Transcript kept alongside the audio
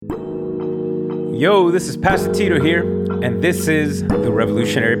Yo, this is Pastor Tito here, and this is the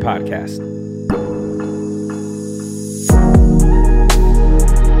Revolutionary Podcast.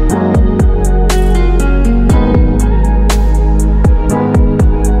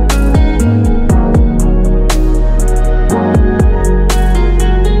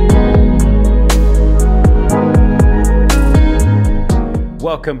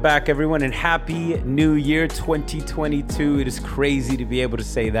 Welcome back, everyone, and Happy New Year 2022. It is crazy to be able to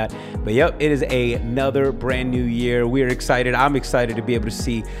say that, but yep, it is another brand new year. We are excited. I'm excited to be able to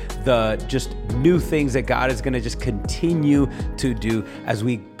see the just new things that God is going to just continue to do as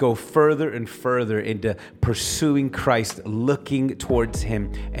we go further and further into pursuing Christ, looking towards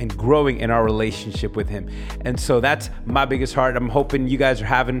Him, and growing in our relationship with Him. And so that's my biggest heart. I'm hoping you guys are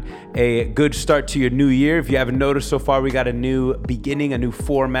having a good start to your new year. If you haven't noticed so far, we got a new beginning, a new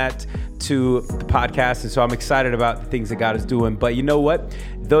format to the podcast, and so I'm excited about the things that God is doing. But you know what?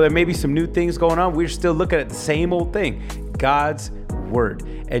 Though there may be some new things going on, we're still looking at the same old thing, God's Word,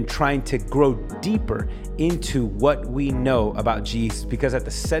 and trying to grow deeper into what we know about Jesus, because at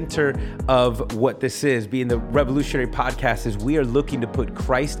the center of what this is, being the Revolutionary Podcast, is we are looking to put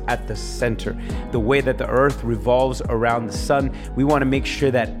Christ at the center. The way that the earth revolves around the sun, we want to make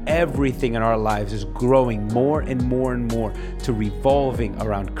sure that everything in our lives is growing more and more and more to revolving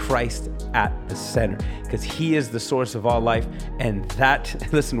around Christ at the center, because He is the source of all life. And that,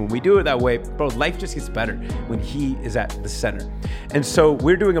 listen, when we do it that way, bro, life just gets better when He is at the center. And so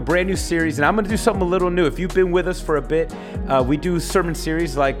we're doing a brand new series, and I'm going to do something a little new. If you've been with us for a bit, we do sermon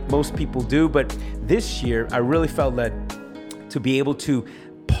series like most people do, but this year I really felt led to be able to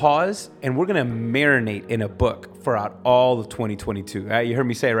pause, and we're going to marinate in a book throughout all of 2022. You heard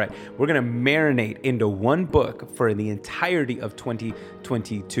me say it right. We're going to marinate into one book for the entirety of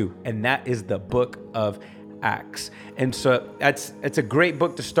 2022, and that is the book of Acts. And so it's a great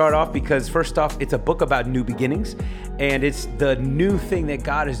book to start off, because first off, it's a book about new beginnings, and it's the new thing that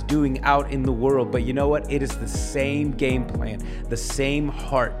God is doing out in the world. But you know what? It is the same game plan, the same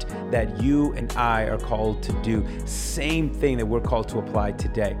heart that you and I are called to do, same thing that we're called to apply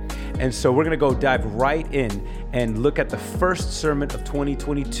today. And so we're going to go dive right in and look at the first sermon of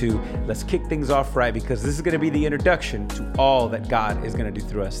 2022. Let's kick things off right, because this is going to be the introduction to all that God is going to do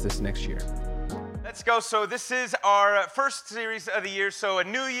through us this next year. Let's go. So this is our first series of the year. So a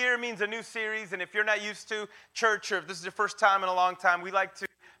new year means a new series. And if you're not used to church, or if this is your first time in a long time,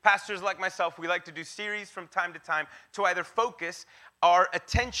 pastors like myself, we like to do series from time to time to either focus our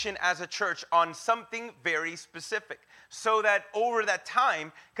attention as a church on something very specific, so that over that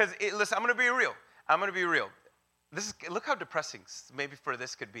time, because listen, I'm going to be real. Look how depressing maybe for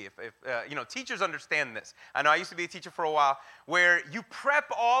this could be if teachers understand this. I know I used to be a teacher for a while, where you prep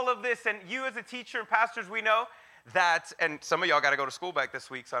all of this, and you as a teacher and pastors, we know that, and some of y'all got to go to school back this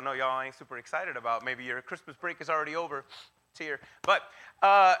week, so I know y'all ain't super excited about, maybe your Christmas break is already over here, but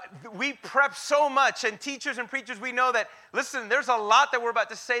we prep so much, and teachers and preachers, we know that, listen, there's a lot that we're about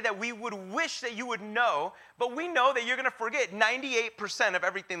to say that we would wish that you would know, but we know that you're going to forget 98% of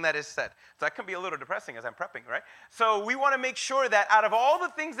everything that is said. So that can be a little depressing as I'm prepping, right? So we want to make sure that out of all the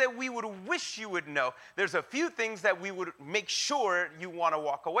things that we would wish you would know, there's a few things that we would make sure you want to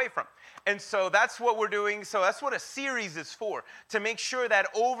walk away from. And so that's what we're doing. So that's what a series is for, to make sure that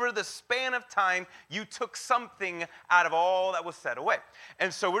over the span of time, you took something out of all that was said away.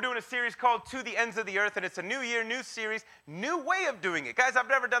 And so we're doing a series called To the Ends of the Earth, and it's a new year, new series, new way of doing it. Guys, I've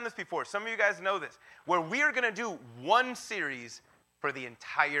never done this before. Some of you guys know this, where we are going to do one series for the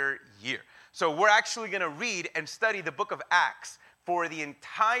entire year. So we're actually going to read and study the book of Acts for the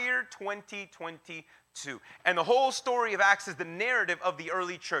entire 2022. And the whole story of Acts is the narrative of the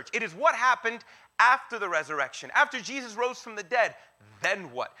early church. It is what happened after the resurrection. After Jesus rose from the dead,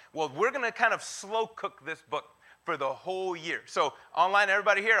 then what? Well, we're going to kind of slow cook this book for the whole year. So online,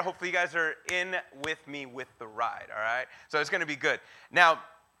 everybody here, hopefully you guys are in with me with the ride, all right? So it's going to be good. Now,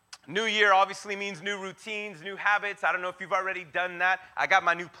 new year obviously means new routines, new habits. I don't know if you've already done that. I got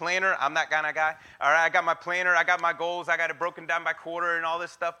my new planner. I'm that kind of guy. All right, I got my planner. I got my goals. I got it broken down by quarter and all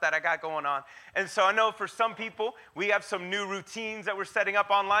this stuff that I got going on. And so I know for some people, we have some new routines that we're setting up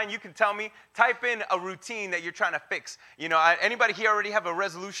online. You can tell me, type in a routine that you're trying to fix. Anybody here already have a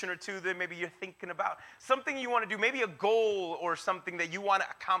resolution or two that maybe you're thinking about? Something you want to do, maybe a goal or something that you want to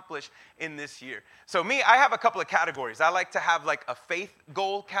accomplish in this year. So me, I have a couple of categories. I like to have like a faith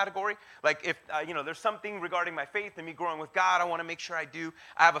goal category. category. Like if, there's something regarding my faith and me growing with God, I want to make sure I do.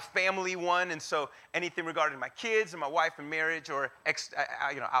 I have a family one, and so anything regarding my kids and my wife and marriage or,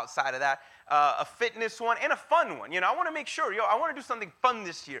 outside of that. A fitness one and a fun one. I want to make sure, I want to do something fun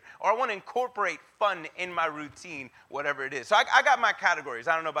this year, or I want to incorporate fun in my routine, whatever it is. So I got my categories.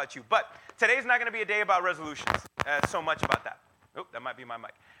 I don't know about you, but today's not going to be a day about resolutions. So much about that. Oh, that might be my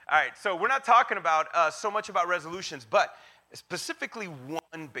mic. All right, so we're not talking about so much about resolutions, but specifically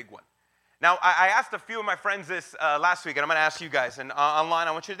one big one. Now, I asked a few of my friends this last week, and I'm going to ask you guys, and online,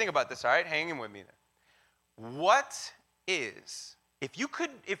 I want you to think about this, all right? Hang in with me there. What is...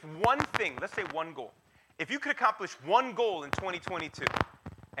 If one thing, let's say one goal, if you could accomplish one goal in 2022,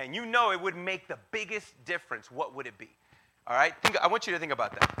 and it would make the biggest difference, what would it be? All right? I want you to think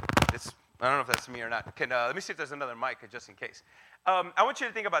about that. I don't know if that's me or not. Let me see if there's another mic just in case. I want you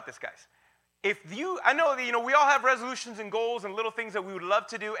to think about this, guys. I know that, we all have resolutions and goals and little things that we would love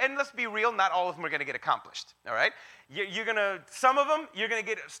to do, and let's be real, not all of them are going to get accomplished, all right? Some of them, you're going to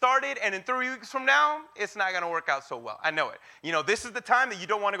get started, and in 3 weeks from now, it's not going to work out so well. I know it. This is the time that you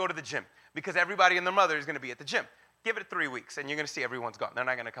don't want to go to the gym because everybody and their mother is going to be at the gym. Give it 3 weeks, and you're going to see everyone's gone. They're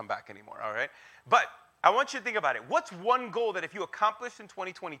not going to come back anymore, all right? But I want you to think about it. What's one goal that if you accomplish in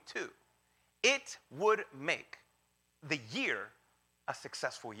 2022, it would make the year a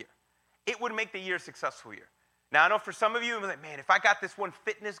successful year? It would make the year a successful year. Now, I know for some of you, you're like, man, if I got this one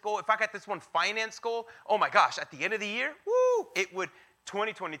fitness goal, if I got this one finance goal, oh my gosh, at the end of the year,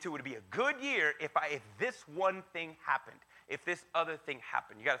 2022 would be a good year if this one thing happened, if this other thing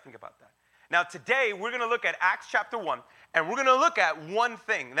happened. You got to think about that. Now, today, we're going to look at Acts chapter 1, and we're going to look at one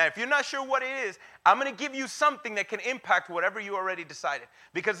thing. Now, if you're not sure what it is, I'm going to give you something that can impact whatever you already decided,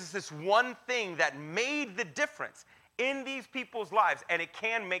 because it's this one thing that made the difference in these people's lives, and it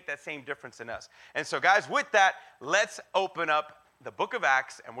can make that same difference in us. And so, guys, with that, let's open up the book of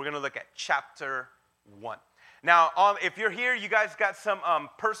Acts, and we're going to look at chapter 1. Now, if you're here, you guys got some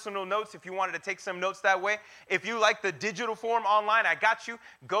personal notes if you wanted to take some notes that way. If you like the digital form online, I got you.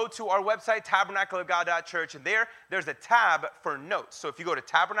 Go to our website, tabernacleofgod.church, and there's a tab for notes. So if you go to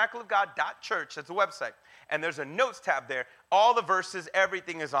tabernacleofgod.church, that's the website, and there's a notes tab there. All the verses,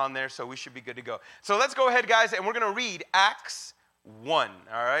 everything is on there, so we should be good to go. So let's go ahead, guys, and we're going to read Acts 1,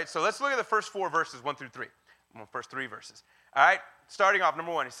 all right? So let's look at the first 4 verses, 1 through 3. Well, first 3 verses. All right, starting off,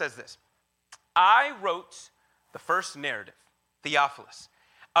 number 1, it says this. I wrote the first narrative, Theophilus,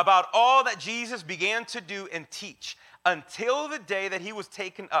 about all that Jesus began to do and teach until the day that he was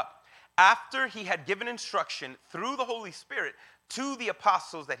taken up, after he had given instruction through the Holy Spirit to the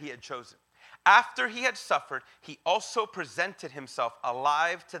apostles that he had chosen. After he had suffered, he also presented himself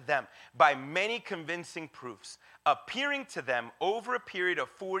alive to them by many convincing proofs, appearing to them over a period of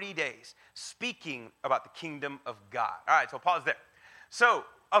 40 days, speaking about the kingdom of God. All right, so pause there. So,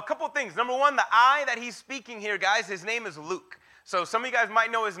 a couple things. Number 1, the I that he's speaking here, guys, his name is Luke. So some of you guys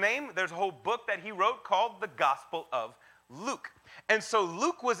might know his name. There's a whole book that he wrote called the Gospel of Luke. And so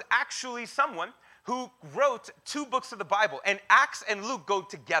Luke was actually someone who wrote 2 books of the Bible, and Acts and Luke go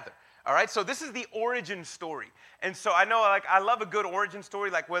together. All right, so this is the origin story. And so I know, I love a good origin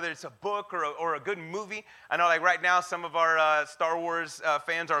story, whether it's a book or a good movie. I know, right now, some of our Star Wars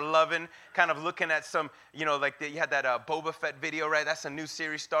fans are loving kind of looking at some, you had that Boba Fett video, right? That's a new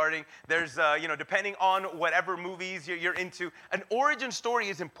series starting. There's, depending on whatever movies you're into, an origin story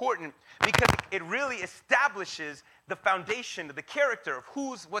is important because it really establishes the foundation, the character of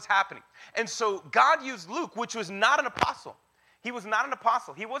what's happening. And so God used Luke, which was not an apostle. He was not an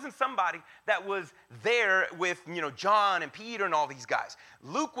apostle. He wasn't somebody that was there with, John and Peter and all these guys.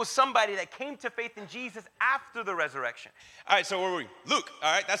 Luke was somebody that came to faith in Jesus after the resurrection. All right, so where were we? Luke,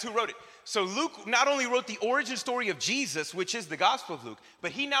 all right, that's who wrote it. So Luke not only wrote the origin story of Jesus, which is the Gospel of Luke,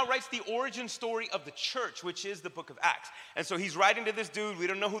 but he now writes the origin story of the church, which is the book of Acts. And so he's writing to this dude. We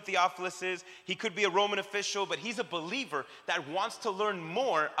don't know who Theophilus is. He could be a Roman official, but he's a believer that wants to learn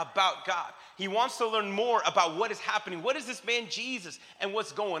more about God. He wants to learn more about what is happening. What is this man Jesus and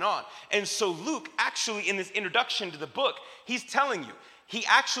what's going on? And so Luke, actually, in this introduction to the book, he's telling you, he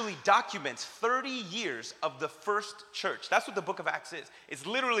actually documents 30 years of the first church. That's what the book of Acts is. It's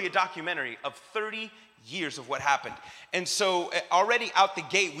literally a documentary of 30 years of what happened. And so already out the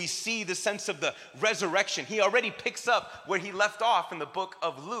gate, we see the sense of the resurrection. He already picks up where he left off in the book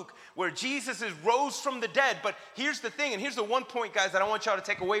of Luke, where Jesus is rose from the dead. But here's the thing, and here's the one point, guys, that I want y'all to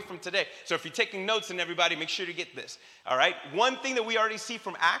take away from today. So if you're taking notes, and everybody, make sure to get this, all right? One thing that we already see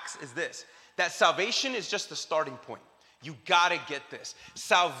from Acts is this, that salvation is just the starting point. You gotta get this.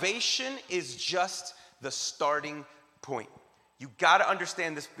 Salvation is just the starting point. You got to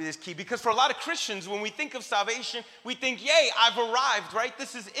understand this key, because for a lot of Christians, when we think of salvation, we think, yay, I've arrived, right?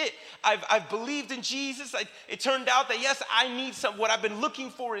 This is it. I've believed in Jesus. It turned out that, yes, I need what I've been looking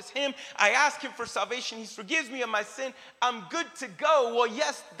for is him. I ask him for salvation. He forgives me of my sin. I'm good to go. Well,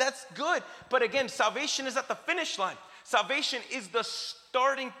 yes, that's good. But again, salvation is at the finish line. Salvation is the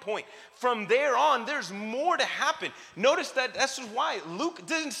starting point. From there on, there's more to happen. Notice that's why Luke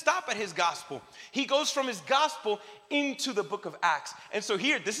didn't stop at his gospel. He goes from his gospel into the book of Acts. And so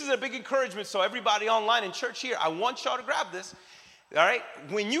here, this is a big encouragement. So everybody online in church here, I want y'all to grab this. All right?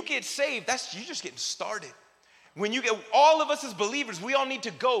 When you get saved, you're just getting started. When you get, all of us as believers, we all need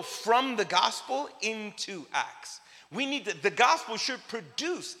to go from the gospel into Acts. The gospel should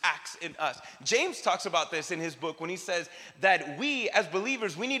produce acts in us. James talks about this in his book when he says that we as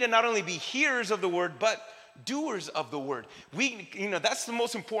believers, we need to not only be hearers of the word, but doers of the word. That's the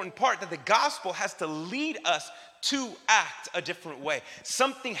most important part, that the gospel has to lead us to act a different way.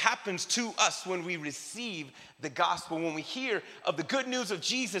 Something happens to us when we receive the gospel. When we hear of the good news of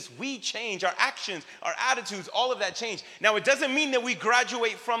Jesus, we change. Our actions, our attitudes, all of that change. Now, it doesn't mean that we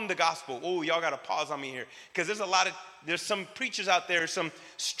graduate from the gospel. Oh, y'all got to pause on me here, because there's some preachers out there, some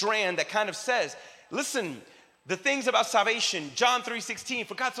strand that kind of says, listen, the things about salvation, John 3:16,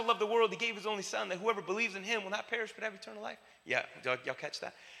 for God so loved the world, he gave his only son, that whoever believes in him will not perish but have eternal life. Yeah, y'all catch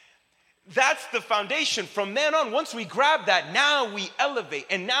that? That's the foundation. From then on, once we grab that, now we elevate,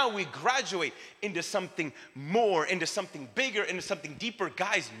 and now we graduate into something more, into something bigger, into something deeper.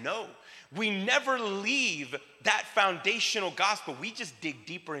 Guys, no, we never leave that foundational gospel. We just dig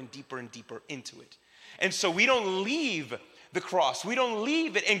deeper and deeper and deeper into it. And so we don't leave the cross. We don't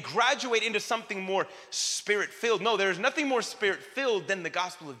leave it and graduate into something more spirit-filled. No, there's nothing more spirit-filled than the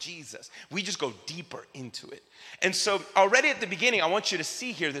gospel of Jesus. We just go deeper into it. And so already at the beginning, I want you to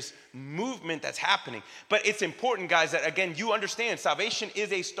see here this movement that's happening. But it's important, guys, that again, you understand salvation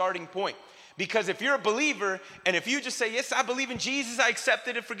is a starting point. Because if you're a believer, and if you just say, yes, I believe in Jesus, I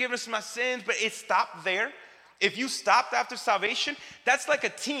accepted the forgiveness of my sins, but it stopped there. If you stopped after salvation, that's like a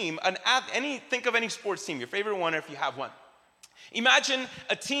team. Think of any sports team, your favorite one, or if you have one. Imagine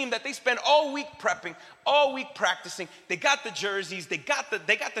a team that they spend all week prepping, all week practicing. They got the jerseys, they got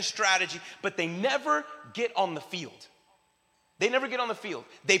the strategy, but they never get on the field. They never get on the field.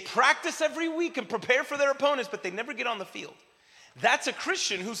 They practice every week and prepare for their opponents, but they never get on the field. That's a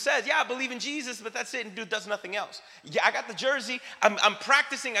Christian who says, yeah, I believe in Jesus, but that's it, and does nothing else. Yeah, I got the jersey, I'm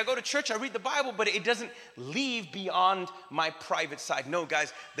practicing, I go to church, I read the Bible, but it doesn't leave beyond my private side. No,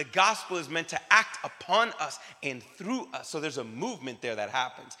 guys, the gospel is meant to act upon us and through us. So there's a movement there that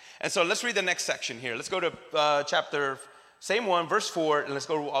happens. And so let's read the next section here. Let's go to chapter, same one, verse 4, and let's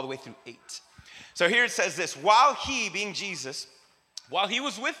go all the way through 8. So here it says this: while he, being Jesus, while he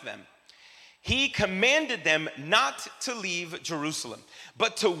was with them, he commanded them not to leave Jerusalem,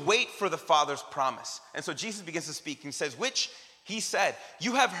 but to wait for the Father's promise. And so Jesus begins to speak. He says, which he said,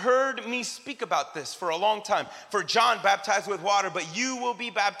 you have heard me speak about this for a long time. For John baptized with water, but you will be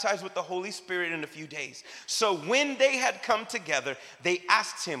baptized with the Holy Spirit in a few days. So when they had come together, they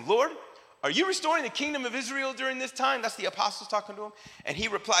asked him, Lord, are you restoring the kingdom of Israel during this time? That's the apostles talking to him. And he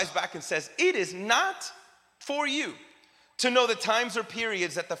replies back and says, it is not for you to know the times or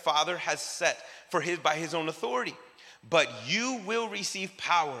periods that the Father has set by his own authority. But you will receive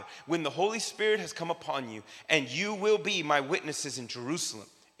power when the Holy Spirit has come upon you, and you will be my witnesses in Jerusalem,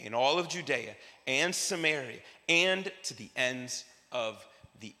 in all of Judea and Samaria, and to the ends of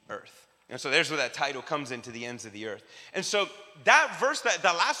the earth. And so there's where that title comes into, the ends of the earth. And so that verse, the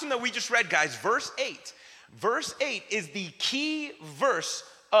last one that we just read, guys, verse 8 is the key verse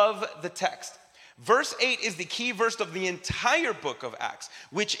of the text. Verse 8 is the key verse of the entire book of Acts,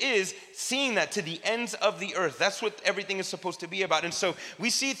 which is seeing that to the ends of the earth. That's what everything is supposed to be about. And so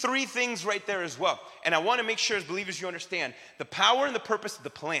we see three things right there as well. And I want to make sure as believers you understand the power and the purpose of the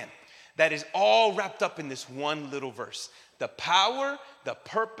plan. That is all wrapped up in this one little verse. The power, the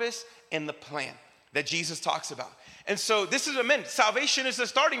purpose, and the plan that Jesus talks about. And so this is salvation is the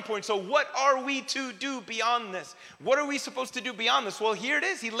starting point. So what are we to do beyond this? What are we supposed to do beyond this? Well, here it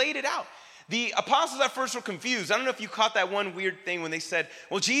is. He laid it out. The apostles at first were confused. I don't know if you caught that one weird thing when they said,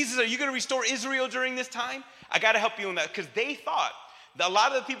 well, Jesus, are you going to restore Israel during this time? I got to help you on that, because they thought, a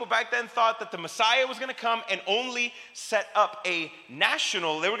lot of the people back then thought that the Messiah was going to come and only set up they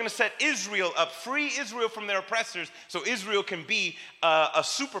were going to set Israel up, free Israel from their oppressors, so Israel can be a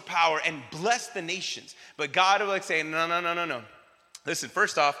superpower and bless the nations. But God was like saying, no. Listen,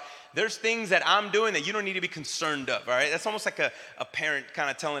 first off, There's things that I'm doing that you don't need to be concerned of, all right? That's almost like a parent kind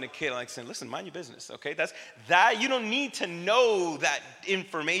of telling a kid, like saying, listen, mind your business, okay? You don't need to know that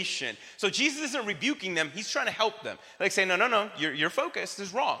information. So Jesus isn't rebuking them. He's trying to help them. Like saying, no, your focus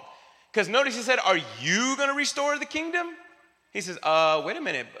is wrong. Because notice he said, are you going to restore the kingdom? He says, wait a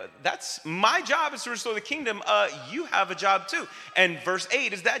minute, that's my job is to restore the kingdom. You have a job too. And verse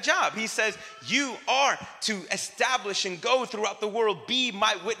 8 is that job. He says, you are to establish and go throughout the world, be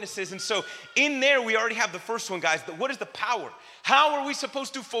my witnesses. And so in there, we already have the first one, guys. What is the power? How are we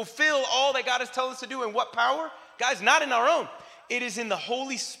supposed to fulfill all that God has told us to do? And what power? Guys, not in our own. It is in the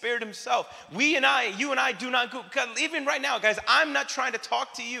Holy Spirit himself. You and I do not go, even right now, guys, I'm not trying to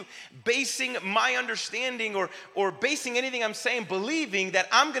talk to you basing my understanding or basing anything I'm saying, believing that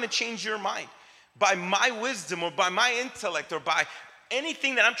I'm going to change your mind by my wisdom or by my intellect or by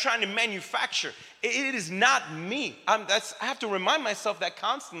anything that I'm trying to manufacture. It is not me. I have to remind myself that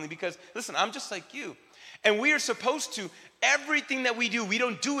constantly because, listen, I'm just like you. And we are supposed to, everything that we do, we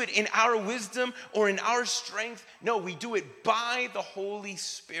don't do it in our wisdom or in our strength. No, we do it by the Holy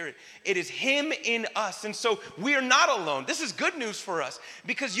Spirit. It is him in us. And so we are not alone. This is good news for us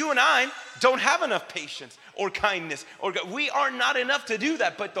because you and I don't have enough patience or kindness. We are not enough to do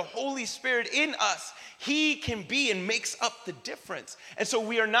that. But the Holy Spirit in us, he can be and makes up the difference. And so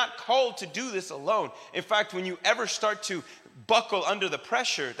we are not called to do this alone. In fact, when you ever start to buckle under the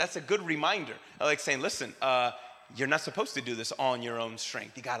pressure, that's a good reminder. I like saying, listen, you're not supposed to do this on your own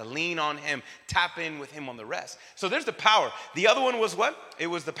strength. You got to lean on him, tap in with him on the rest. So there's the power. The other one was what? It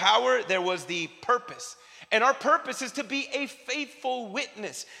was the power. There was the purpose. And our purpose is to be a faithful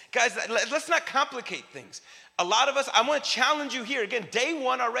witness. Guys, let's not complicate things. A lot of us, I want to challenge you here. Again, day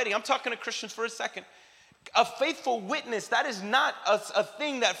one already. I'm talking to Christians for a second. A faithful witness, that is not a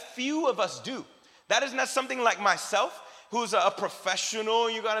thing that few of us do. That is not something like myself, who's a professional,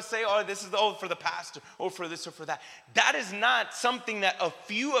 you gotta say, oh, this is for the pastor, or for this or for that. That is not something that a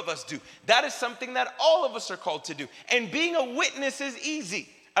few of us do. That is something that all of us are called to do. And being a witness is easy.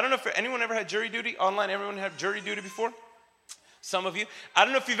 I don't know if anyone ever had jury duty online. Everyone had jury duty before? Some of you. I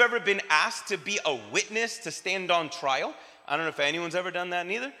don't know if you've ever been asked to be a witness to stand on trial. I don't know if anyone's ever done that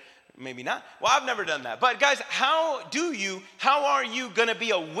neither. Maybe not. Well, I've never done that. But guys, how are you gonna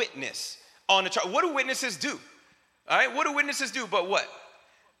be a witness on a trial? What do witnesses do? All right, what do witnesses do but what?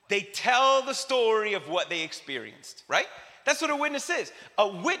 They tell the story of what they experienced, right? That's what a witness is. A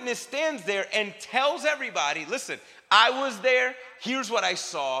witness stands there and tells everybody, listen, I was there, here's what I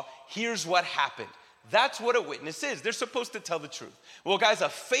saw, here's what happened. That's what a witness is. They're supposed to tell the truth. Well, guys, a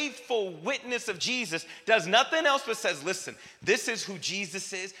faithful witness of Jesus does nothing else but says, listen, this is who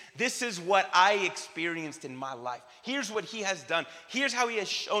Jesus is. This is what I experienced in my life. Here's what he has done. Here's how he has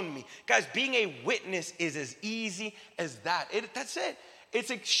shown me. Guys, being a witness is as easy as that. That's it. It's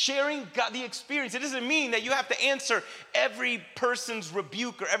like sharing God, the experience. It doesn't mean that you have to answer every person's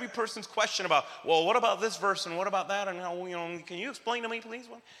rebuke or every person's question about, well, what about this verse and what about that? And how, can you explain to me, please?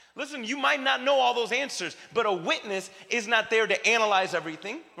 Well, listen, you might not know all those answers, but a witness is not there to analyze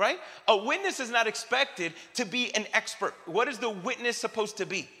everything, right? A witness is not expected to be an expert. What is the witness supposed to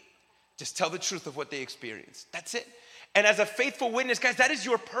be? Just tell the truth of what they experienced. That's it. And as a faithful witness, guys, that is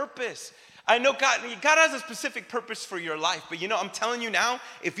your purpose. I know God has a specific purpose for your life, but I'm telling you now,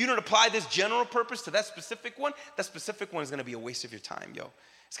 if you don't apply this general purpose to that specific one is going to be a waste of your time, yo.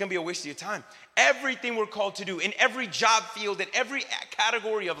 It's going to be a waste of your time. Everything we're called to do, in every job field, in every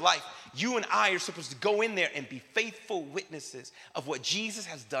category of life, you and I are supposed to go in there and be faithful witnesses of what Jesus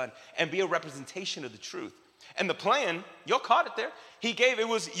has done and be a representation of the truth. And the plan, y'all caught it there. He gave,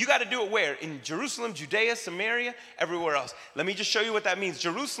 you got to do it where? In Jerusalem, Judea, Samaria, everywhere else. Let me just show you what that means.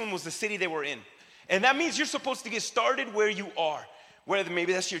 Jerusalem was the city they were in. And that means you're supposed to get started where you are. Whether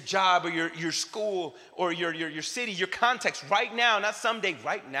maybe that's your job or your school or your city, your context, right now, not someday,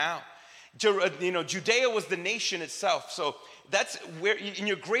 right now. Judea was the nation itself. So that's where, in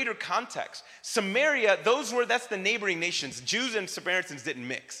your greater context. Samaria, that's the neighboring nations. Jews and Samaritans didn't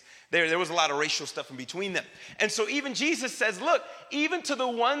mix. There was a lot of racial stuff in between them. And so even Jesus says, look, even to the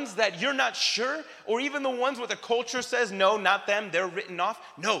ones that you're not sure, or even the ones where the culture says, no, not them, they're written off.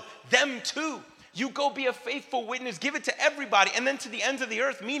 No, them too. You go be a faithful witness, give it to everybody, and then to the ends of the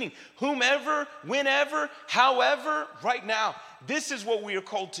earth, meaning whomever, whenever, however, right now. This is what we are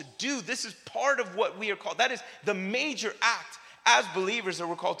called to do. This is part of what we are called. That is the major act as believers that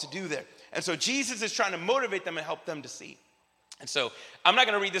we're called to do there. And so Jesus is trying to motivate them and help them to see. And so I'm not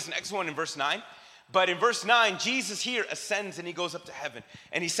going to read this next one in verse 9, But in verse 9, Jesus here ascends and he goes up to heaven.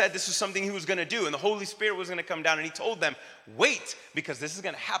 And he said this was something he was going to do. And the Holy Spirit was going to come down. And he told them, wait, because this is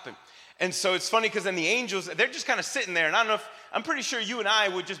going to happen. And so it's funny because then the angels, they're just kind of sitting there. And I don't know if, I'm pretty sure you and I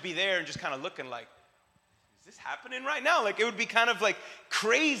would just be there and just kind of looking like, is this happening right now? Like it would be kind of like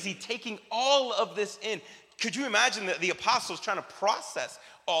crazy taking all of this in. Could you imagine the apostles trying to process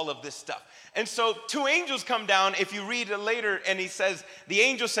all of this stuff? And so 2 angels come down. If you read it later, and he says, the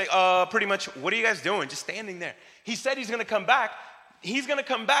angels say, pretty much, what are you guys doing? Just standing there. He said he's going to come back. He's going to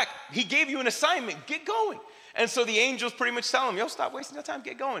come back. He gave you an assignment. Get going. And so the angels pretty much tell him, yo, stop wasting your time.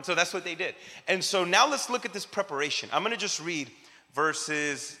 Get going. So that's what they did. And so now let's look at this preparation. I'm going to just read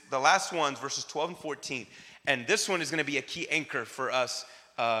verses, the last ones, verses 12 and 14. And this one is going to be a key anchor for us,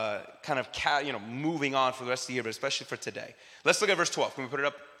 moving on for the rest of the year, but especially for today. Let's look at verse 12. Can we put it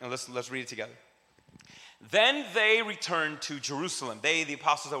up? And let's read it together. Then they returned to Jerusalem, they, the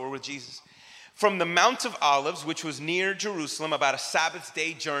apostles that were with Jesus, from the Mount of Olives, which was near Jerusalem, about a Sabbath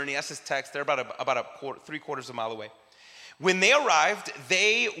day journey. That's his text. They're about 3/4 of a mile away. When they arrived,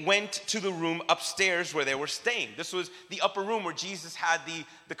 they went to the room upstairs where they were staying. This was the upper room where Jesus had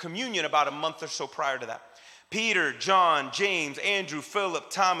the communion about a month or so prior to that. Peter, John, James, Andrew, Philip,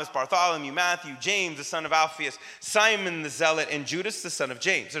 Thomas, Bartholomew, Matthew, James, the son of Alphaeus, Simon the Zealot, and Judas, the son of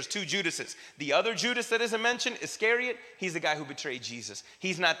James. There's 2 Judases. The other Judas that isn't mentioned, Iscariot, he's the guy who betrayed Jesus.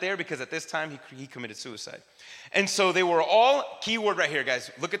 He's not there because at this time he committed suicide. And so they were all, key word right here, guys.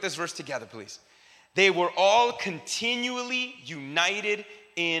 Look at this verse together, please. They were all continually united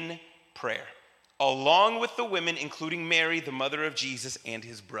in prayer, along with the women, including Mary, the mother of Jesus, and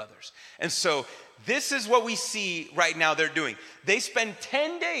his brothers. And so this is what we see right now they're doing. They spend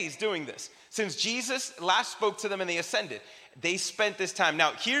 10 days doing this. Since Jesus last spoke to them and they ascended, they spent this time.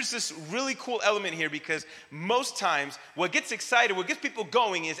 Now, here's this really cool element here, because most times what gets people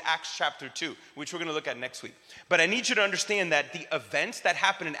going is Acts chapter 2, which we're going to look at next week. But I need you to understand that the events that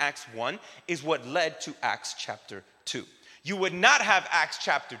happened in Acts 1 is what led to Acts chapter 2. You would not have Acts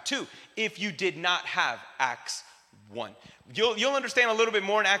chapter 2 if you did not have Acts 1. You'll understand a little bit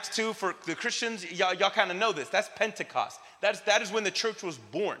more in Acts 2. For the Christians, y'all kind of know this. That's Pentecost. That is when the church was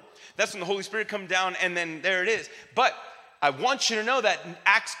born. That's when the Holy Spirit come down, and then there it is. But I want you to know that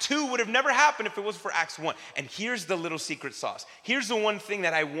Acts 2 would have never happened if it wasn't for Acts 1. And here's the little secret sauce. Here's the one thing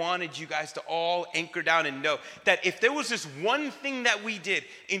that I wanted you guys to all anchor down and know, that if there was this one thing that we did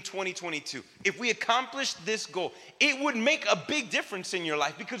in 2022, if we accomplished this goal, it would make a big difference in your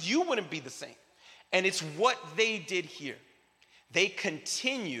life, because you wouldn't be the same. And it's what they did here. They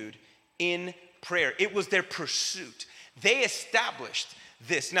continued in prayer. It was their pursuit. They established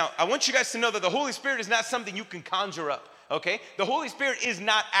this. Now, I want you guys to know that the Holy Spirit is not something you can conjure up. Okay? The Holy Spirit is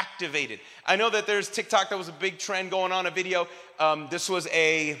not activated. I know that there's TikTok, that was a big trend going on, a video. This was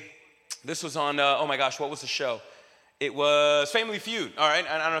on, oh my gosh, what was the show? It was Family Feud, all right?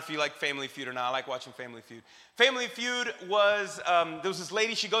 I don't know if you like Family Feud or not. I like watching Family Feud. Family Feud was, there was this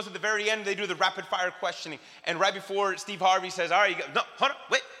lady, she goes at the very end, they do the rapid fire questioning. And right before Steve Harvey says, all right, no, hold on,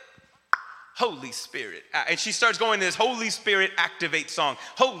 wait. Holy Spirit. And she starts going this Holy Spirit activate song.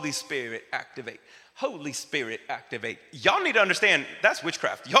 Holy Spirit activate. Holy Spirit activate. Y'all need to understand that's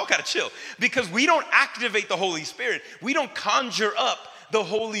witchcraft. Y'all gotta chill, because we don't activate the Holy Spirit. We don't conjure up the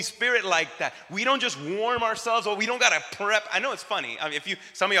Holy Spirit like that. We don't just warm ourselves, or we don't gotta prep. I know it's funny. I mean,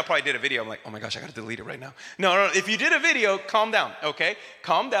 some of y'all probably did a video. I'm like, oh my gosh, I gotta delete it right now. No. If you did a video, calm down, okay?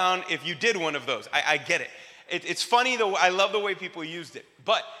 Calm down if you did one of those. I get it. It's funny though. I love the way people used it.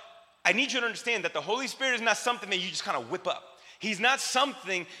 But I need you to understand that the Holy Spirit is not something that you just kind of whip up. He's not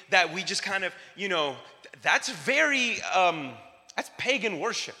something that we just kind of, that's very, that's pagan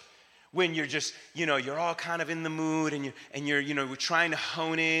worship. When you're just, you're all kind of in the mood, and you're we're trying to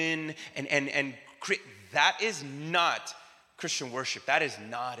hone in and create. That is not Christian worship. That is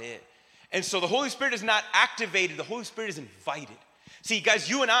not it. And so the Holy Spirit is not activated. The Holy Spirit is invited. See, guys,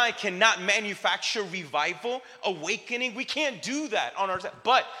 you and I cannot manufacture revival, awakening. We can't do that on ourselves,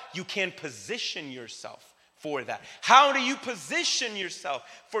 but you can position yourself for that. How do you position yourself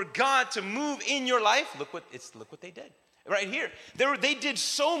for God to move in your life? Look what they did right here. They did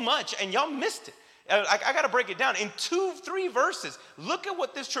so much, and y'all missed it. I got to break it down in 2-3 verses. Look at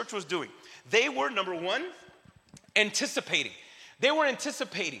what this church was doing. They were, number one, anticipating. They were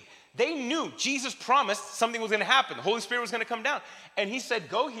anticipating. They knew Jesus promised something was going to happen. The Holy Spirit was going to come down. And he said,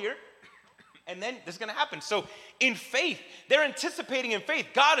 go here, and then this is going to happen. So in faith, they're anticipating in faith.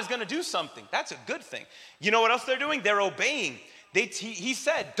 God is going to do something. That's a good thing. You know what else they're doing? They're obeying. He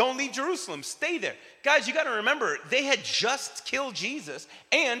said, don't leave Jerusalem. Stay there. Guys, you got to remember, they had just killed Jesus,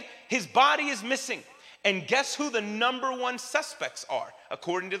 and his body is missing. And guess who the number one suspects are,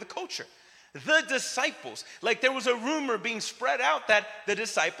 according to the culture? The disciples. Like there was a rumor being spread out that the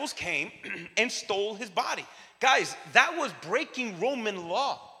disciples came and stole his body. Guys, that was breaking Roman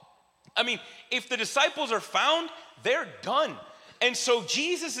law. I mean, if the disciples are found, they're done. And so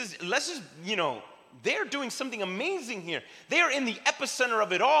Jesus is, they're doing something amazing here. They are in the epicenter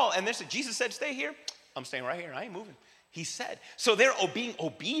of it all. And Jesus said, stay here. I'm staying right here. I ain't moving. He said. So they're being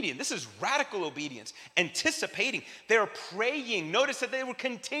obedient. This is radical obedience, anticipating. They're praying. Notice that they were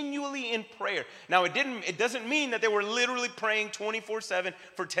continually in prayer. Now, it doesn't mean that they were literally praying 24/7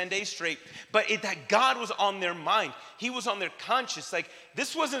 for 10 days straight, but that God was on their mind. He was on their conscience. Like,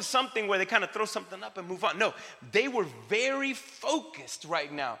 this wasn't something where they kind of throw something up and move on. No, they were very focused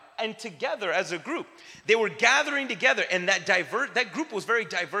right now and together as a group. They were gathering together, and that group was very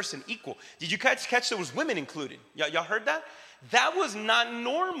diverse and equal. Did you catch there was women included? Y'all heard that? That was not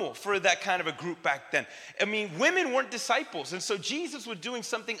normal for that kind of a group back then. I mean, women weren't disciples, and so Jesus was doing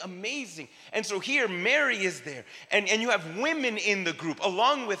something amazing. And so here, Mary is there, and you have women in the group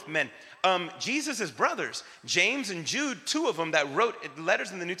along with men. Jesus' brothers, James and Jude, two of them that wrote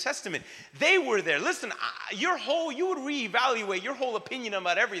letters in the New Testament, they were there. Listen, you would reevaluate your whole opinion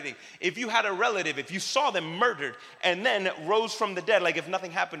about everything if you had a relative, if you saw them murdered and then rose from the dead, like if nothing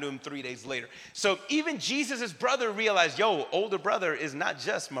happened to him 3 days later. So even Jesus' brother realized, older brother is not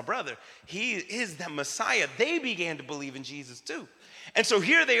just my brother. He is the Messiah. They began to believe in Jesus too. And so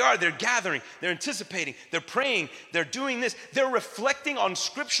here they are, they're gathering, they're anticipating, they're praying, they're doing this. They're reflecting on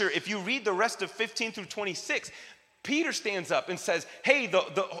Scripture. If you read the rest of 15 through 26, Peter stands up and says, hey, the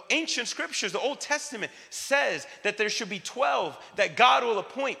ancient Scriptures, the Old Testament says that there should be 12 that God will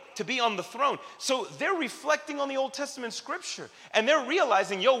appoint to be on the throne. So they're reflecting on the Old Testament Scripture, and they're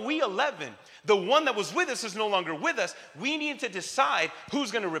realizing, we 11. The one that was with us is no longer with us. We need to decide who's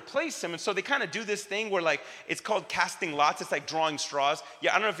going to replace him. And so they kind of do this thing where, like, it's called casting lots. It's like drawing straws.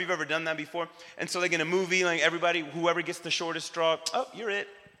 Yeah, I don't know if you've ever done that before. And so like in a movie, like whoever gets the shortest straw, you're it.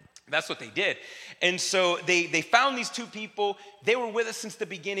 That's what they did. And so they found these two people. They were with us since the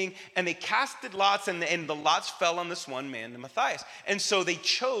beginning, and they casted lots, and the lots fell on this one man, Matthias. And so they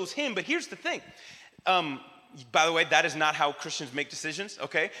chose him. But here's the thing. By the way, that is not how Christians make decisions,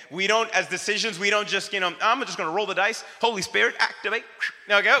 okay? We don't just, I'm just going to roll the dice. Holy Spirit, activate.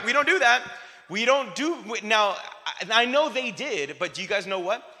 Okay, we don't do that. Now, I know they did, but do you guys know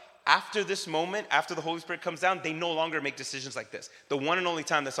what? After this moment, after the Holy Spirit comes down, they no longer make decisions like this. The one and only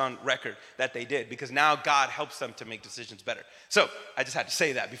time that's on record that they did, because now God helps them to make decisions better. So I just had to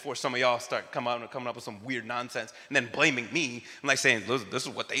say that before some of y'all start coming up with some weird nonsense and then blaming me. I'm like saying, this is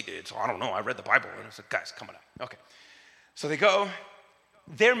what they did, so I don't know. I read the Bible. And I said, guys, come on out. Okay. So they go.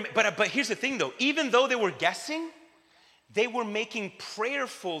 But here's the thing, though. Even though they were guessing, they were making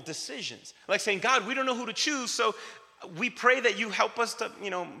prayerful decisions. Like saying, God, we don't know who to choose, so we pray that you help us to,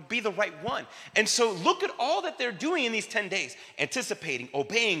 be the right one. And so look at all that they're doing in these 10 days. Anticipating,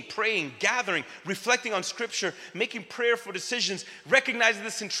 obeying, praying, gathering, reflecting on Scripture, making prayerful decisions, recognizing the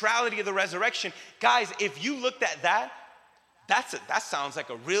centrality of the resurrection. Guys, if you looked at that sounds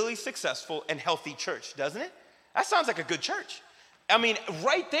like a really successful and healthy church, doesn't it? That sounds like a good church. I mean,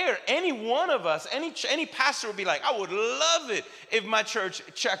 right there, any one of us, any pastor would be like, I would love it if my church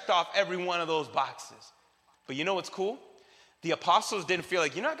checked off every one of those boxes. But you know what's cool? The apostles didn't feel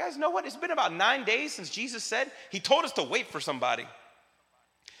like, guys, know what? It's been about 9 days since Jesus said, he told us to wait for somebody.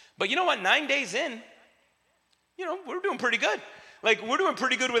 But you know what? 9 days in, we're doing pretty good. Like, we're doing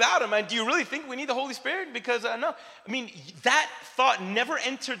pretty good without him. And do you really think we need the Holy Spirit? Because, no. I mean, that thought never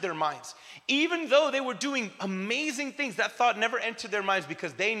entered their minds. Even though they were doing amazing things, that thought never entered their minds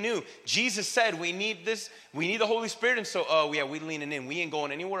because they knew Jesus said, we need this, we need the Holy Spirit. And so, we leaning in. We ain't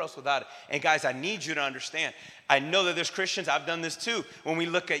going anywhere else without it. And guys, I need you to understand. I know that there's Christians, I've done this too. When we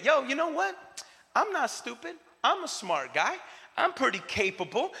look at, you know what? I'm not stupid. I'm a smart guy. I'm pretty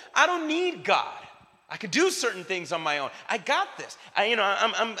capable. I don't need God. I can do certain things on my own. I got this.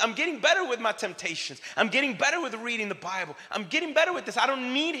 I'm getting better with my temptations. I'm getting better with reading the Bible. I'm getting better with this. I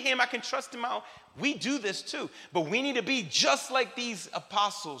don't need him. I can trust him out. We do this too. But we need to be just like these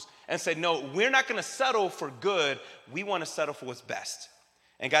apostles and say, no, we're not going to settle for good. We want to settle for what's best.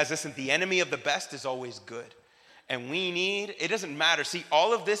 And guys, listen, the enemy of the best is always good. And it doesn't matter. See,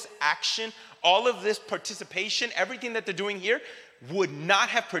 all of this action, all of this participation, everything that they're doing here would not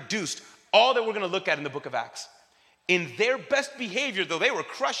have produced all that we're going to look at in the book of Acts. In their best behavior, though they were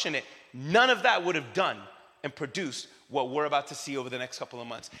crushing it, none of that would have done and produced what we're about to see over the next couple of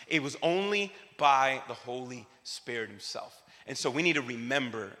months. It was only by the Holy Spirit himself. And so we need to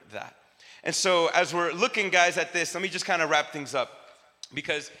remember that. And so as we're looking, guys, at this, let me just kind of wrap things up.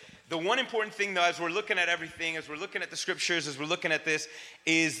 Because the one important thing, though, as we're looking at everything, as we're looking at the scriptures, as we're looking at this,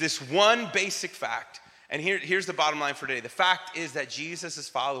 is this one basic fact. And here's the bottom line for today. The fact is that Jesus'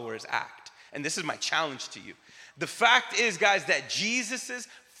 followers act. And this is my challenge to you. The fact is, guys, that Jesus'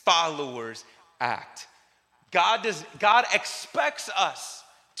 followers act. God expects us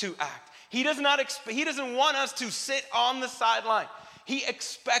to act. He doesn't want us to sit on the sideline. He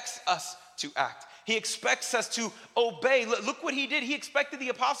expects us to act. He expects us to obey. Look what he did. He expected the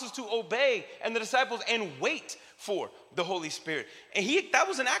apostles to obey and the disciples and wait for the Holy Spirit. And that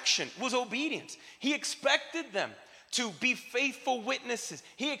was an action, was obedience. He expected them to be faithful witnesses.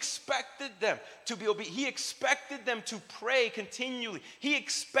 He expected them to be obedient. He expected them to pray continually. He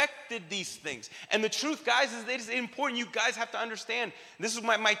expected these things. And the truth, guys, is that it's important. You guys have to understand. This is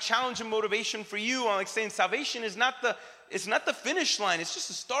my challenge and motivation for you. I'm like saying salvation is not the finish line. It's just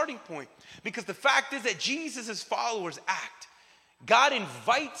a starting point. Because the fact is that Jesus' followers act. God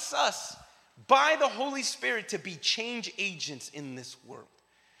invites us by the Holy Spirit to be change agents in this world.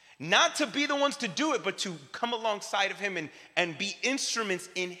 Not to be the ones to do it, but to come alongside of him and be instruments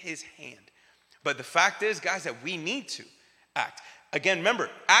in his hand. But the fact is, guys, that we need to act. Again, remember,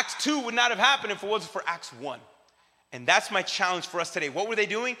 Acts 2 would not have happened if it wasn't for Acts 1. And that's my challenge for us today. What were they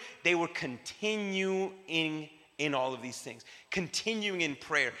doing? They were continuing in all of these things. Continuing in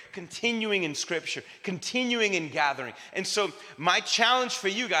prayer, continuing in scripture, continuing in gathering. And so my challenge for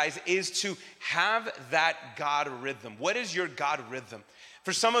you guys is to have that God rhythm. What is your God rhythm?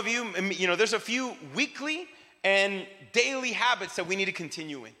 For some of you, there's a few weekly and daily habits that we need to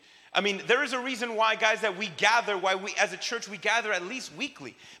continue in. I mean, there is a reason why, guys, that we gather, why we as a church, we gather at least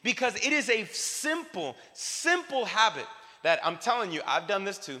weekly. Because it is a simple habit that I'm telling you, I've done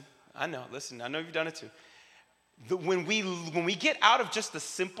this too. I know, listen, I know you've done it too. When we get out of just the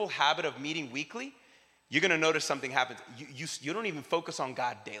simple habit of meeting weekly, you're gonna notice something happens. You don't even focus on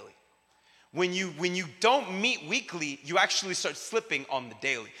God daily. When you don't meet weekly, you actually start slipping on the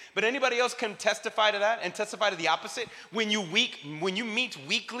daily. But anybody else can testify to that and testify to the opposite. When you meet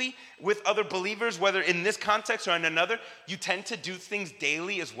weekly with other believers, whether in this context or in another, you tend to do things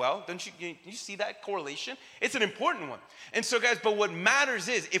daily as well. Don't you see that correlation? It's an important one. And so, guys, but what matters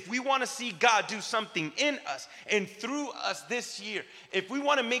is if we want to see God do something in us and through us this year, if we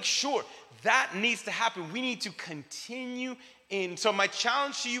want to make sure that needs to happen, we need to continue in. So my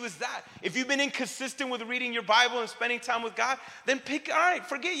challenge to you is that if you've been inconsistent with reading your Bible and spending time with God, then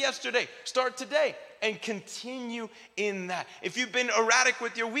forget yesterday, start today and continue in that. If you've been erratic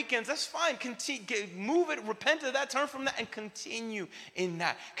with your weekends, that's fine. Move it, repent of that, turn from that, and continue in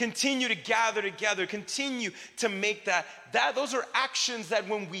that. Continue to gather together, continue to make that. Those are actions that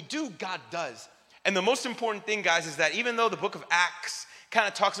when we do, God does. And the most important thing, guys, is that even though the book of Acts kind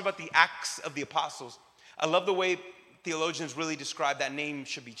of talks about the Acts of the Apostles, I love the way theologians really describe that name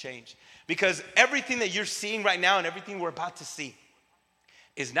should be changed. Because everything that you're seeing right now and everything we're about to see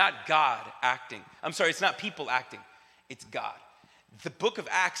is not God acting. It's not people acting. It's God. The book of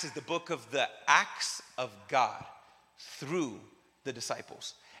Acts is the book of the acts of God through the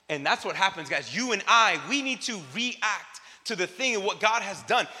disciples. And that's what happens, guys. You and I, we need to react to the thing and what God has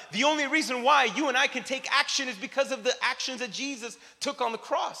done. The only reason why you and I can take action is because of the actions that Jesus took on the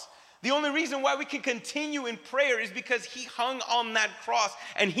cross. The only reason why we can continue in prayer is because he hung on that cross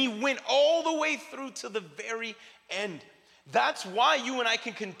and he went all the way through to the very end. That's why you and I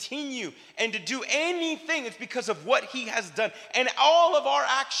can continue and to do anything. It's because of what he has done. And all of our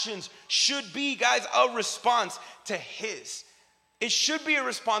actions should be, guys, a response to his. It should be a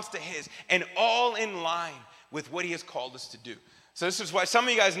response to his and all in line with what he has called us to do. So this is why some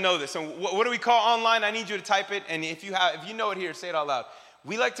of you guys know this. And what do we call online? I need you to type it. And if you know it here, say it out loud.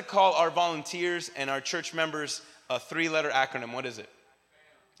 We like to call our volunteers and our church members a 3-letter acronym. What is it?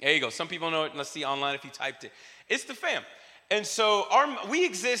 There you go. Some people know it. Let's see online if you typed it. It's the FAM. And so we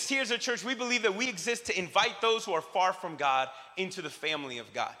exist here as a church. We believe that we exist to invite those who are far from God into the family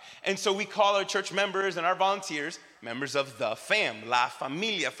of God. And so we call our church members and our volunteers members of the FAM, La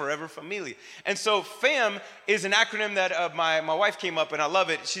Familia, Forever Familia. And so FAM is an acronym that my wife came up, and I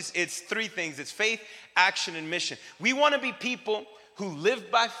love it. It's 3 things. It's faith, action, and mission. We want to be people who live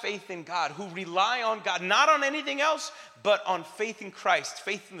by faith in God, who rely on God, not on anything else, but on faith in Christ,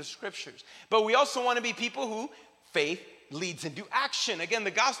 faith in the scriptures. But we also want to be people who faith leads into action. Again,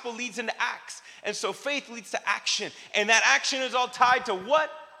 the gospel leads into acts. And so faith leads to action. And that action is all tied to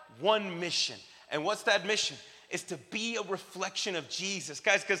what? One mission. And what's that mission? It's to be a reflection of Jesus.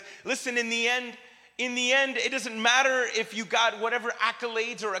 Guys, because listen, in the end, it doesn't matter if you got whatever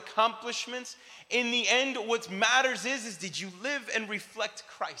accolades or accomplishments. In the end, what matters is did you live and reflect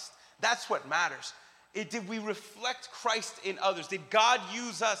Christ? That's what matters. Did we reflect Christ in others? Did God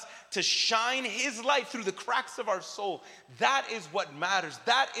use us to shine his light through the cracks of our soul? That is what matters.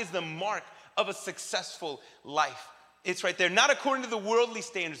 That is the mark of a successful life. It's right there, not according to the worldly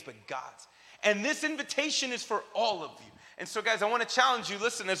standards, but God's. And this invitation is for all of you. And so, guys, I want to challenge you.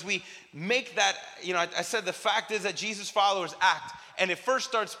 Listen, as we make that, I said the fact is that Jesus followers act. And it first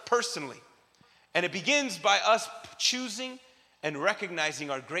starts personally. And it begins by us choosing and recognizing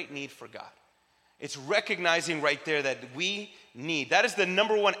our great need for God. It's recognizing right there that we need. That is the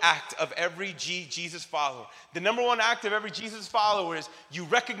number one act of every Jesus follower. The number one act of every Jesus follower is you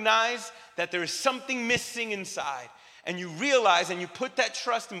recognize that there is something missing inside. And you realize and you put that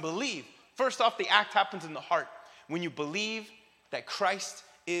trust and believe. First off, the act happens in the heart. When you believe that Christ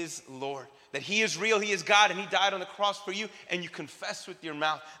is Lord, that he is real, he is God, and he died on the cross for you, and you confess with your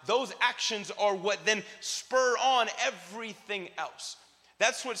mouth. Those actions are what then spur on everything else.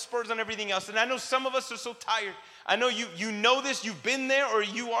 That's what spurs on everything else. And I know some of us are so tired. I know you know this, you've been there, or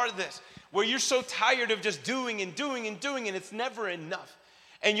you are this, where you're so tired of just doing and doing and doing, and it's never enough.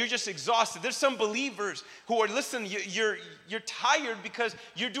 And you're just exhausted. There's some believers who are, listen, you're tired because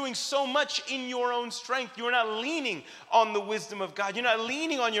you're doing so much in your own strength. You're not leaning on the wisdom of God. You're not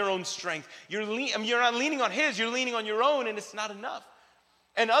leaning on your own strength. You're not leaning on his, you're leaning on your own, and it's not enough.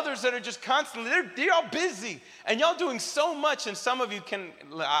 And others that are just constantly, they're all busy. And y'all doing so much, and some of you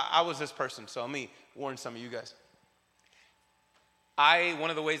I was this person, so let me warn some of you guys. One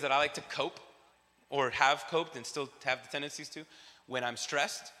of the ways that I like to cope, or have coped and still have the tendencies to, when I'm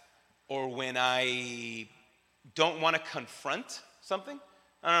stressed or when I don't want to confront something.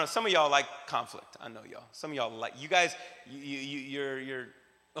 I don't know, some of y'all like conflict. I know y'all. Some of y'all like, you guys, you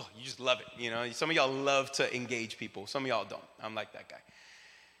just love it. Some of y'all love to engage people. Some of y'all don't. I'm like that guy.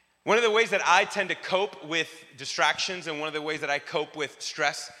 One of the ways that I tend to cope with distractions and one of the ways that I cope with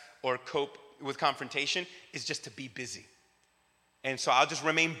stress or cope with confrontation is just to be busy. And so I'll just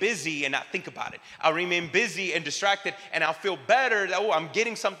remain busy and not think about it. I'll remain busy and distracted, and I'll feel better that, I'm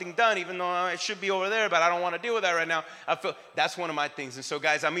getting something done, even though it should be over there, but I don't want to deal with that right now. That's one of my things. And so,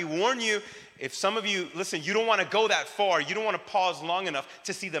 guys, let me warn you, if some of you, listen, you don't want to go that far. You don't want to pause long enough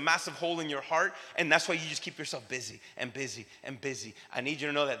to see the massive hole in your heart, and that's why you just keep yourself busy and busy and busy. I need you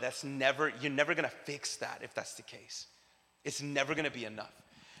to know that you're never going to fix that if that's the case. It's never going to be enough.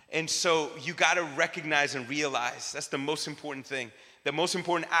 And so you got to recognize and realize that's the most important thing. The most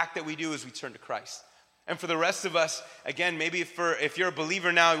important act that we do is we turn to Christ. And for the rest of us, again, maybe if you're a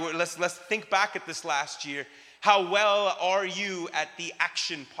believer now, let's think back at this last year. How well are you at the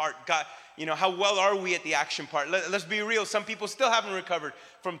action part? God, how well are we at the action part? Let's be real. Some people still haven't recovered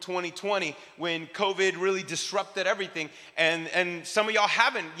from 2020 when COVID really disrupted everything. And some of y'all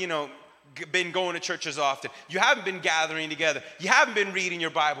haven't, been going to church as often. You haven't been gathering together. You haven't been reading your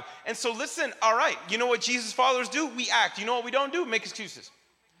Bible. And so listen, all right, you know what Jesus followers do? We act. You know what we don't do? Make excuses.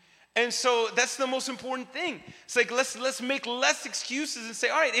 And so that's the most important thing. It's like, let's make less excuses and say,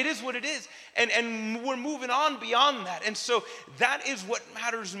 all right, it is what it is. And we're moving on beyond that. And so that is what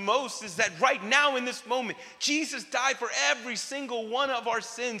matters most, is that right now in this moment, Jesus died for every single one of our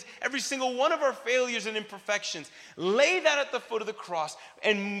sins, every single one of our failures and imperfections. Lay that at the foot of the cross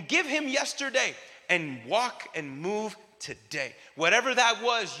and give him yesterday and walk and move today. Whatever that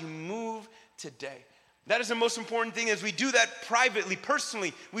was, you move today. That is the most important thing. As we do that privately,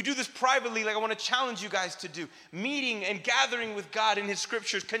 personally, we do this privately, like I want to challenge you guys to do. Meeting and gathering with God in his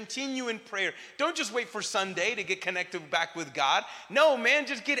scriptures. Continue in prayer. Don't just wait for Sunday to get connected back with God. No, man,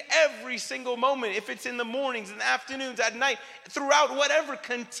 just get every single moment. If it's in the mornings, in the afternoons, at night, throughout whatever,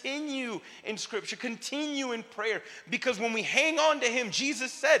 continue in scripture. Continue in prayer. Because when we hang on to him,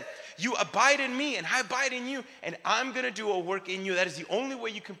 Jesus said, you abide in me and I abide in you, and I'm going to do a work in you. That is the only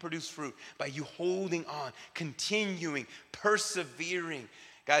way you can produce fruit, by you holding on, continuing, persevering.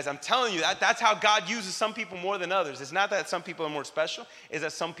 Guys, I'm telling you, that's how God uses some people more than others. It's not that some people are more special. It's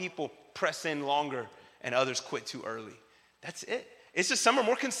that some people press in longer and others quit too early. That's it. It's just some are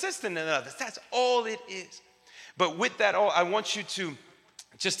more consistent than others. That's all it is. But with that all, I want you to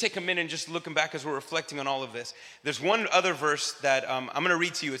just take a minute and just looking back as we're reflecting on all of this. There's one other verse that I'm going to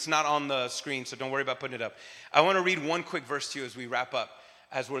read to you. It's not on the screen, so don't worry about putting it up. I want to read one quick verse to you as we wrap up,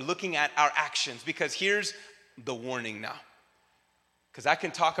 as we're looking at our actions, because here's the warning now. Because I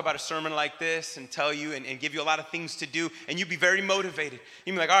can talk about a sermon like this and tell you and give you a lot of things to do, and you'd be very motivated.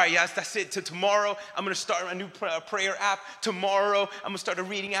 You'd be like, all right, yes, that's it. Tomorrow, I'm going to start a new prayer app. Tomorrow, I'm going to start a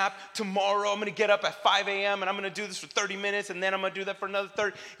reading app. Tomorrow, I'm going to get up at 5 a.m. and I'm going to do this for 30 minutes, and then I'm going to do that for another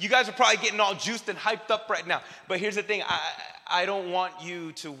 30. You guys are probably getting all juiced and hyped up right now. But here's the thing. I don't want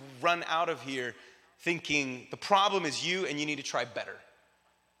you to run out of here thinking the problem is you and you need to try better.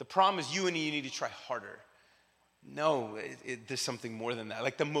 The problem is you need to try harder. No, there's something more than that.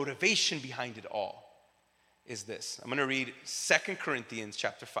 Like the motivation behind it all is this. I'm going to read 2 Corinthians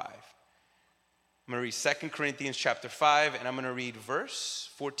chapter 5. I'm going to read 2 Corinthians chapter 5, and I'm going to read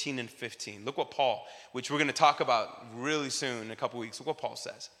verse 14 and 15. Look what Paul, which we're going to talk about really soon in a couple weeks, look what Paul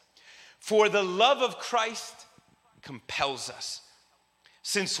says. For the love of Christ compels us,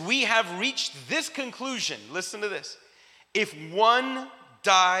 since we have reached this conclusion, listen to this, if one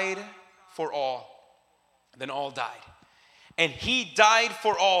died for all, then all died. And he died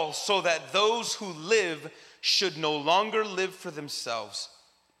for all, so that those who live should no longer live for themselves,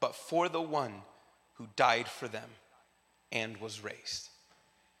 but for the one who died for them and was raised.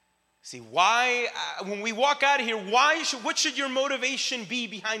 See, why, when we walk out of here, what should your motivation be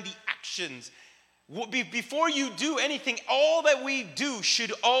behind the actions? Before you do anything, all that we do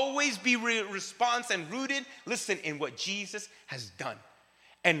should always be response and rooted, listen, in what Jesus has done.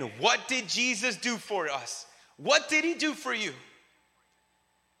 And what did Jesus do for us? What did he do for you?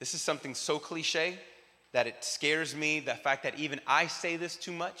 This is something so cliche that it scares me, the fact that even I say this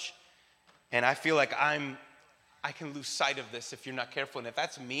too much. And I feel like I can lose sight of this if you're not careful. And if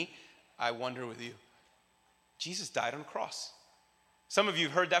that's me, I wonder with you. Jesus died on the cross. Some of you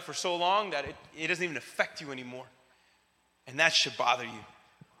have heard that for so long that it doesn't even affect you anymore. And that should bother you.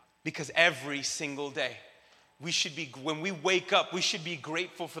 Because every single day, when we wake up, we should be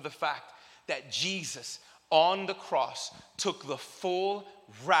grateful for the fact that Jesus on the cross took the full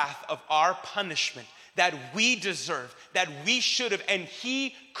wrath of our punishment that we deserve, that we should have, and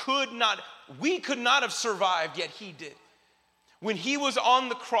we could not have survived, yet he did. When he was on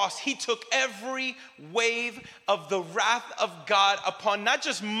the cross, he took every wave of the wrath of God upon not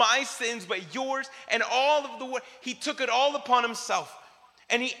just my sins, but yours and all of the world. He took it all upon himself.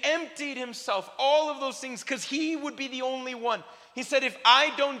 And he emptied himself, all of those things, because he would be the only one. He said, if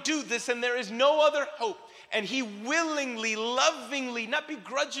I don't do this, and there is no other hope. And he willingly, lovingly, not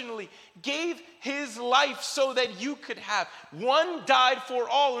begrudgingly, gave his life so that you could have. One died for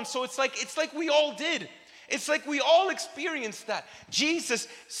all. And so it's like we all did. It's like we all experienced that. Jesus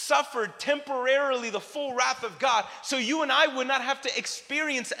suffered temporarily the full wrath of God, so you and I would not have to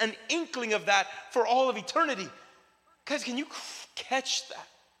experience an inkling of that for all of eternity. Guys, can you catch that?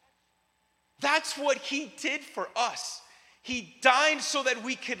 That's what he did for us. He died so that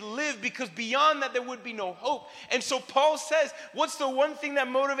we could live, because beyond that there would be no hope. And so Paul says, what's the one thing that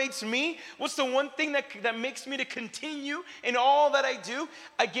motivates me? What's the one thing that makes me to continue in all that I do?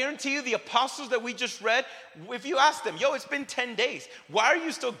 I guarantee you the apostles that we just read, if you ask them, it's been 10 days. Why are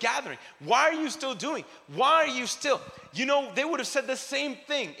you still gathering? Why are you still doing? Why are you still? They would have said the same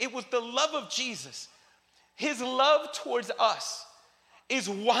thing. It was the love of Jesus. His love towards us is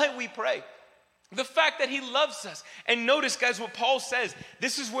why we pray. The fact that he loves us. And notice, guys, what Paul says.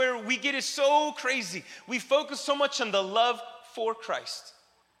 This is where we get it so crazy. We focus so much on the love for Christ.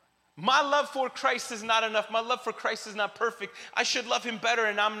 My love for Christ is not enough. My love for Christ is not perfect. I should love him better,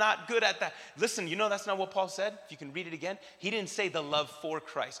 and I'm not good at that. Listen, that's not what Paul said. If you can read it again. He didn't say the love for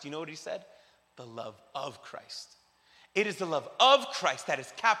Christ. You know what he said? The love of Christ. It is the love of Christ that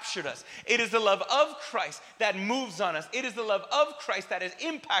has captured us. It is the love of Christ that moves on us. It is the love of Christ that has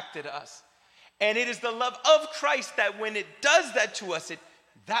impacted us. And it is the love of Christ that when it does that to us,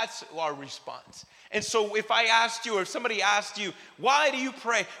 that's our response. And so if I asked you, or if somebody asked you, why do you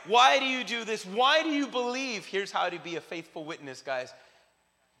pray? Why do you do this? Why do you believe? Here's how to be a faithful witness, guys.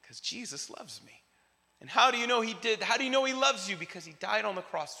 Because Jesus loves me. And how do you know he did? How do you know he loves you? Because he died on the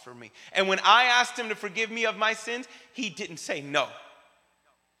cross for me. And when I asked him to forgive me of my sins, he didn't say no.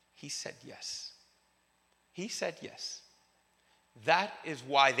 He said yes. He said yes. That is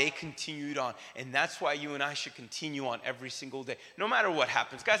why they continued on. And that's why you and I should continue on every single day. No matter what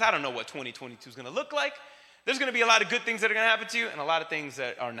happens. Guys, I don't know what 2022 is going to look like. There's going to be a lot of good things that are going to happen to you and a lot of things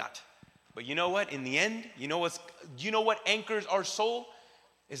that are not. But you know what? In the end, you know what anchors our soul?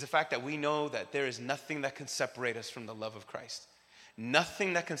 Is the fact that we know that there is nothing that can separate us from the love of Christ.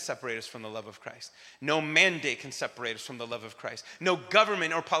 Nothing that can separate us from the love of Christ. No mandate can separate us from the love of Christ. No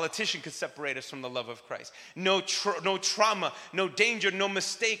government or politician can separate us from the love of Christ. No trauma, no danger, no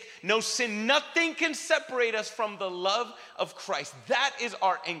mistake, no sin. Nothing can separate us from the love of Christ. That is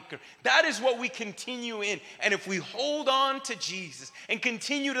our anchor. That is what we continue in. And if we hold on to Jesus and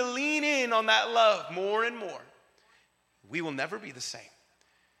continue to lean in on that love more and more, we will never be the same.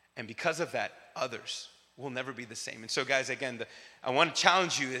 And because of that, others will never be the same. And so, guys, again, I want to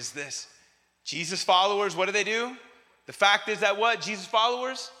challenge you is this. Jesus followers, what do? The fact is that what? Jesus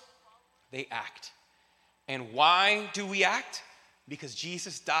followers, they act. And why do we act? Because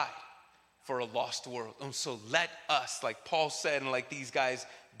Jesus died for a lost world. And so let us, like Paul said, and like these guys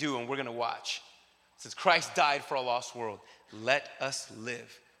do, and we're going to watch. Since Christ died for a lost world, let us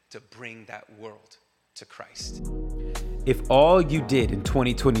live to bring that world to Christ. If all you did in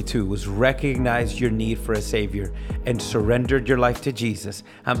 2022 was recognize your need for a Savior and surrendered your life to Jesus,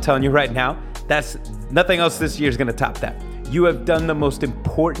 I'm telling you right now, that's nothing else this year is going to top that. You have done the most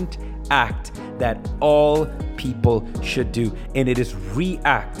important act that all people should do, and it is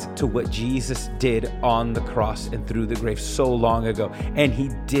react to what Jesus did on the cross and through the grave so long ago. And he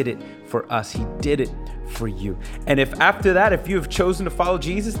did it for us. He did it for you. And if after that, if you have chosen to follow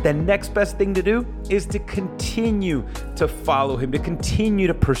Jesus, the next best thing to do is to continue to follow him, to continue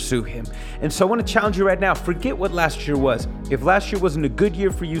to pursue him. And so I want to challenge you right now, forget what last year was. If last year wasn't a good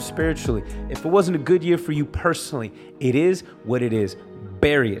year for you spiritually, if it wasn't a good year for you personally, it is what it is.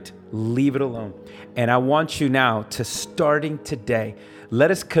 Bury it, leave it alone. And I want you now to, starting today,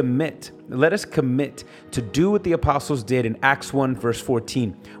 let us commit to do what the apostles did in Acts 1 verse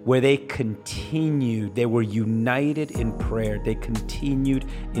 14, where they continued, they were united in prayer. They continued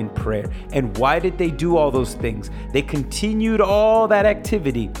in prayer. And why did they do all those things? They continued all that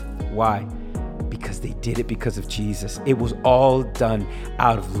activity. Why? Because they did it because of Jesus. It was all done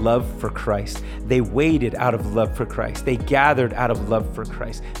out of love for Christ. They waited out of love for Christ. They gathered out of love for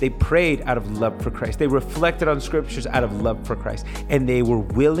Christ. They prayed out of love for Christ. They reflected on scriptures out of love for Christ. And they were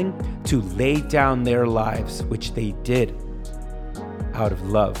willing to lay down their lives, which they did out of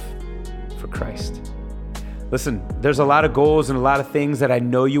love for Christ. Listen, there's a lot of goals and a lot of things that I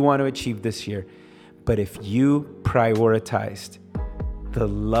know you want to achieve this year. But if you prioritized the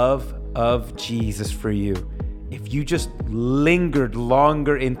love of Jesus for you, if you just lingered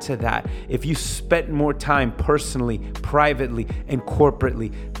longer into that, if you spent more time personally, privately, and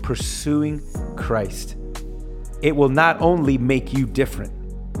corporately pursuing Christ, it will not only make you different,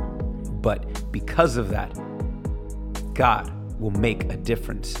 but because of that, God will make a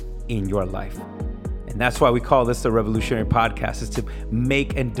difference in your life. And that's why we call this the Revolutionary Podcast, is to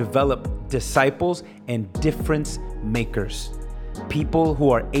make and develop disciples and difference makers. People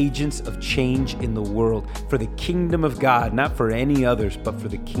who are agents of change in the world for the kingdom of God, not for any others, but for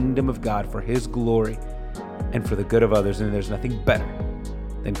the kingdom of God, for his glory and for the good of others. And there's nothing better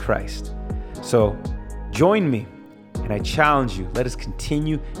than Christ. So join me and I challenge you, let us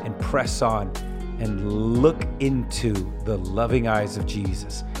continue and press on and look into the loving eyes of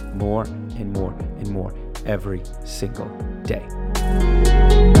Jesus more and more and more every single day.